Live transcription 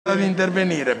Di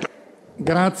intervenire.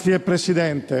 Grazie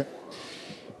Presidente.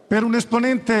 Per un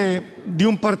esponente di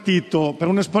un partito, per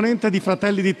un esponente di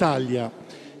Fratelli d'Italia,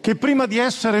 che prima di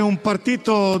essere un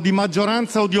partito di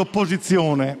maggioranza o di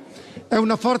opposizione è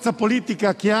una forza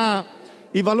politica che ha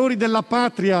i valori della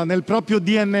patria nel proprio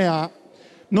DNA,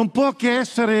 non può che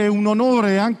essere un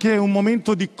onore e anche un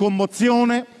momento di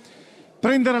commozione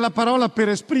prendere la parola per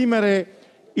esprimere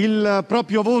il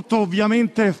proprio voto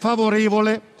ovviamente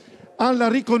favorevole al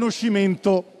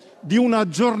riconoscimento di una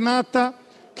giornata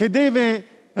che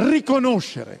deve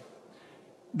riconoscere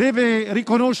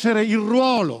il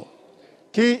ruolo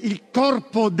che il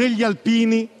corpo degli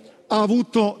Alpini ha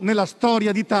avuto nella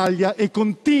storia d'Italia e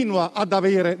continua ad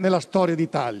avere nella storia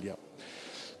d'Italia.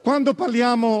 Quando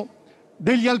parliamo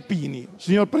degli Alpini,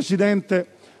 signor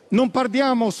Presidente, non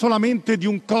parliamo solamente di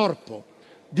un corpo,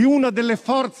 di una delle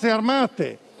forze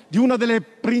armate, di una delle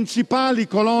principali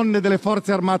colonne delle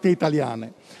forze armate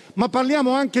italiane, ma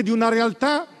parliamo anche di una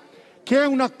realtà che è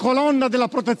una colonna della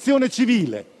protezione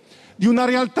civile, di una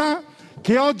realtà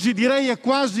che oggi direi è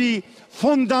quasi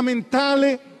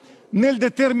fondamentale nel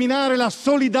determinare la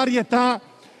solidarietà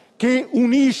che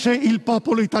unisce il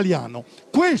popolo italiano.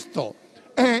 Questo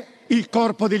è il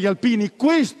corpo degli Alpini,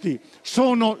 questi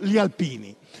sono gli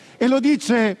Alpini. E lo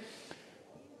dice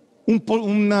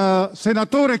un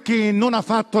senatore che non ha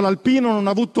fatto l'alpino, non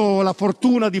ha avuto la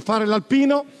fortuna di fare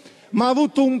l'alpino, ma ha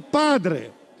avuto un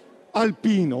padre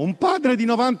alpino, un padre di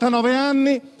 99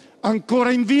 anni,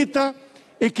 ancora in vita,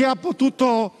 e che ha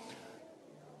potuto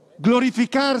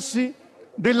glorificarsi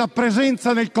della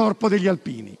presenza nel corpo degli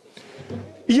Alpini.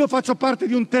 Io faccio parte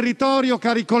di un territorio,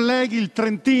 cari colleghi, il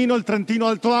Trentino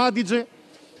Alto Adige,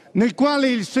 nel quale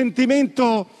il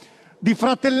sentimento di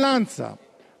fratellanza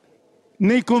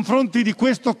nei confronti di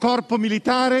questo corpo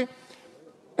militare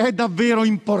è davvero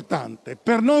importante.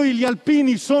 Per noi gli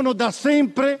Alpini sono da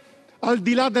sempre, al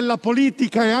di là della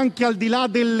politica e anche al di là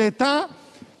dell'età,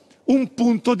 un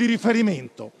punto di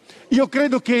riferimento. Io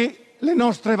credo che le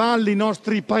nostre valli, i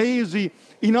nostri paesi,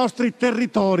 i nostri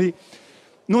territori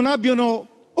non abbiano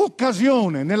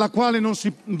occasione nella quale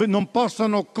non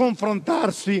possano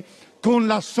confrontarsi con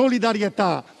la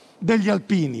solidarietà degli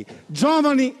Alpini,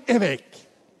 giovani e vecchi.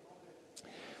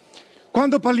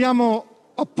 Quando parliamo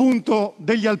appunto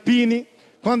degli Alpini,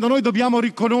 quando noi dobbiamo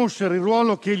riconoscere il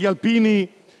ruolo che gli Alpini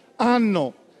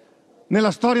hanno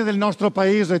nella storia del nostro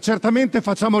Paese, certamente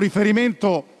facciamo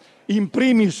riferimento in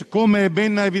primis, come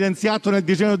ben evidenziato nel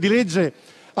disegno di legge,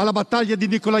 alla battaglia di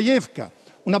Nikolajevka,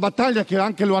 una battaglia che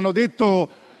anche lo ha detto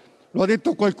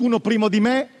qualcuno prima di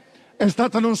me, è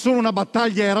stata non solo una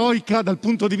battaglia eroica dal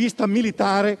punto di vista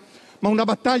militare, ma una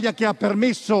battaglia che ha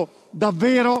permesso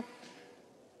davvero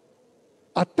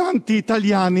a tanti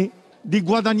italiani di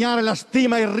guadagnare la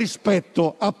stima e il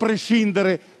rispetto a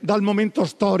prescindere dal momento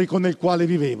storico nel quale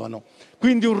vivevano.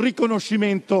 Quindi un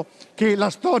riconoscimento che la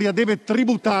storia deve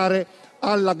tributare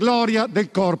alla gloria del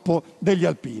corpo degli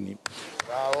Alpini.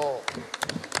 Bravo.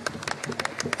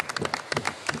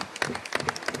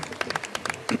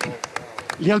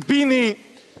 Gli Alpini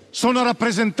sono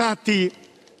rappresentati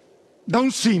da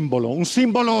un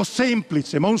simbolo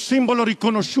semplice, ma un simbolo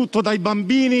riconosciuto dai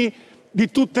bambini di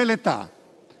tutte le età.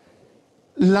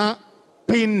 La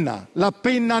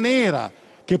penna nera,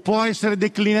 che può essere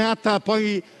declinata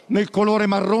poi nel colore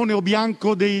marrone o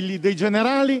bianco dei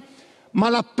generali, ma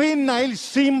la penna è il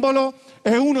simbolo,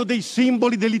 è uno dei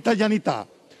simboli dell'italianità.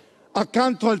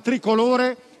 Accanto al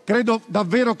tricolore, credo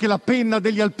davvero che la penna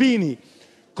degli Alpini,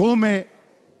 come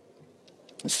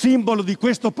simbolo di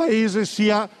questo Paese,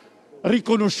 sia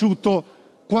riconosciuto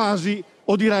quasi,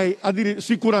 o direi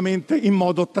sicuramente in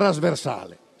modo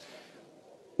trasversale.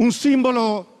 Un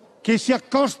simbolo che si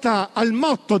accosta al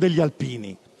motto degli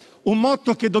Alpini, un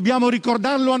motto che dobbiamo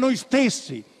ricordarlo a noi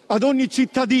stessi, ad ogni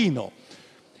cittadino.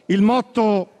 Il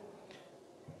motto: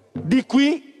 di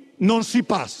qui non si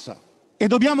passa. E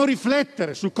dobbiamo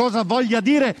riflettere su cosa voglia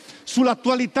dire,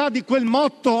 sull'attualità di quel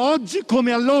motto, oggi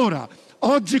come allora,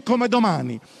 oggi come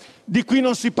domani. Di qui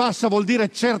non si passa vuol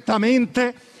dire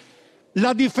certamente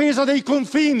la difesa dei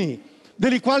confini,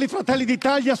 dei quali Fratelli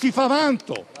d'Italia si fa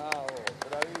vanto.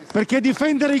 Perché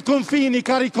difendere i confini,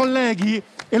 cari colleghi,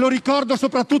 e lo ricordo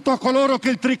soprattutto a coloro che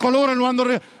il tricolore lo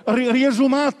hanno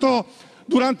riesumato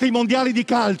durante i mondiali di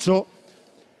calcio,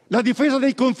 la difesa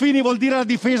dei confini vuol dire la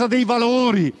difesa dei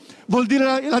valori, vuol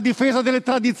dire la difesa delle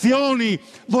tradizioni,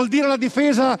 vuol dire la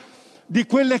difesa di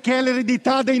quelle che è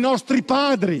l'eredità dei nostri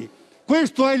padri.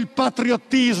 Questo è il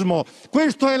patriottismo,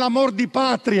 questo è l'amor di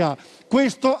patria,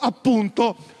 questo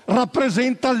appunto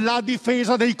rappresenta la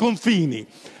difesa dei confini,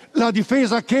 la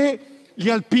difesa che gli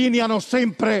Alpini hanno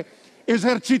sempre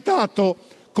esercitato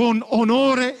con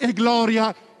onore e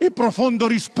gloria e profondo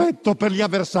rispetto per gli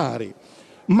avversari.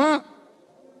 Ma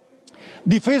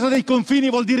difesa dei confini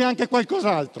vuol dire anche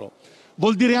qualcos'altro,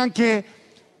 vuol dire anche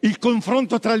il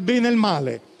confronto tra il bene e il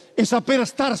male e saper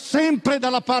star sempre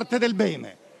dalla parte del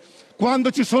bene.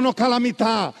 Quando ci sono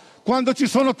calamità, quando ci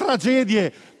sono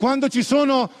tragedie, quando ci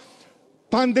sono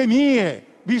pandemie,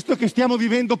 visto che stiamo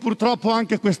vivendo purtroppo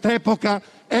anche quest'epoca,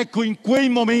 ecco, in quei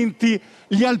momenti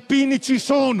gli alpini ci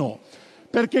sono,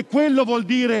 perché quello vuol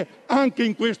dire anche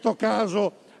in questo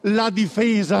caso la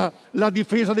difesa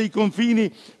dei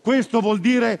confini. Questo vuol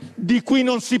dire di qui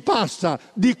non si passa,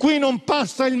 di qui non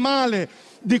passa il male,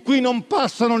 di qui non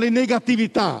passano le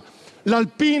negatività.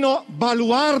 L'alpino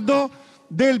baluardo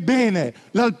del bene,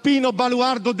 l'alpino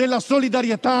baluardo della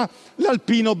solidarietà,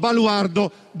 l'alpino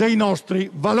baluardo dei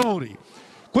nostri valori.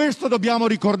 Questo dobbiamo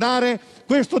ricordare,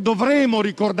 questo dovremo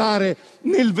ricordare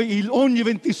ogni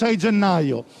 26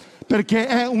 gennaio, perché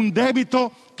è un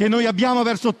debito che noi abbiamo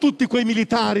verso tutti quei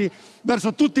militari,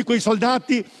 verso tutti quei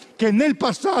soldati che nel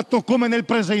passato come nel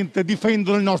presente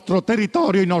difendono il nostro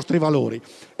territorio e i nostri valori.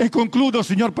 E concludo,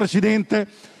 signor Presidente,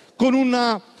 con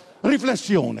una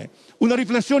riflessione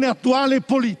attuale e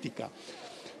politica.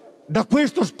 Da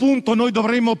questo spunto noi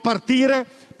dovremmo partire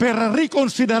per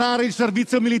riconsiderare il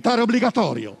servizio militare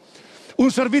obbligatorio,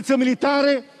 un servizio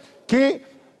militare che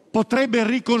potrebbe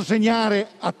riconsegnare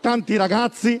a tanti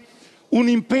ragazzi un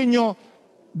impegno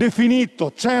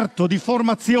definito, certo, di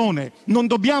formazione. Non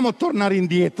dobbiamo tornare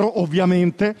indietro,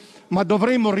 ovviamente, ma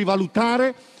dovremmo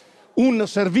rivalutare un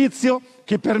servizio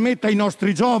che permetta ai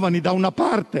nostri giovani, da una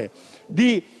parte,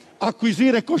 di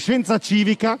acquisire coscienza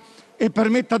civica e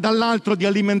permetta dall'altro di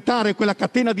alimentare quella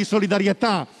catena di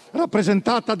solidarietà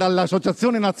rappresentata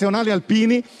dall'Associazione Nazionale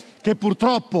Alpini, che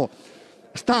purtroppo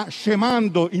sta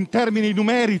scemando in termini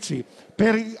numerici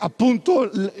per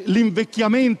appunto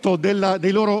l'invecchiamento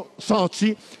dei loro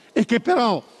soci, e che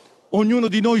però ognuno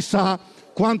di noi sa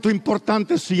quanto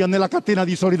importante sia nella catena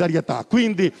di solidarietà.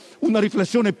 Quindi una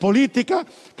riflessione politica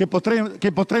che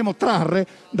potremo trarre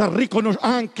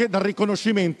anche dal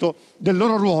riconoscimento del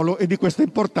loro ruolo e di questa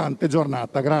importante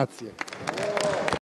giornata. Grazie.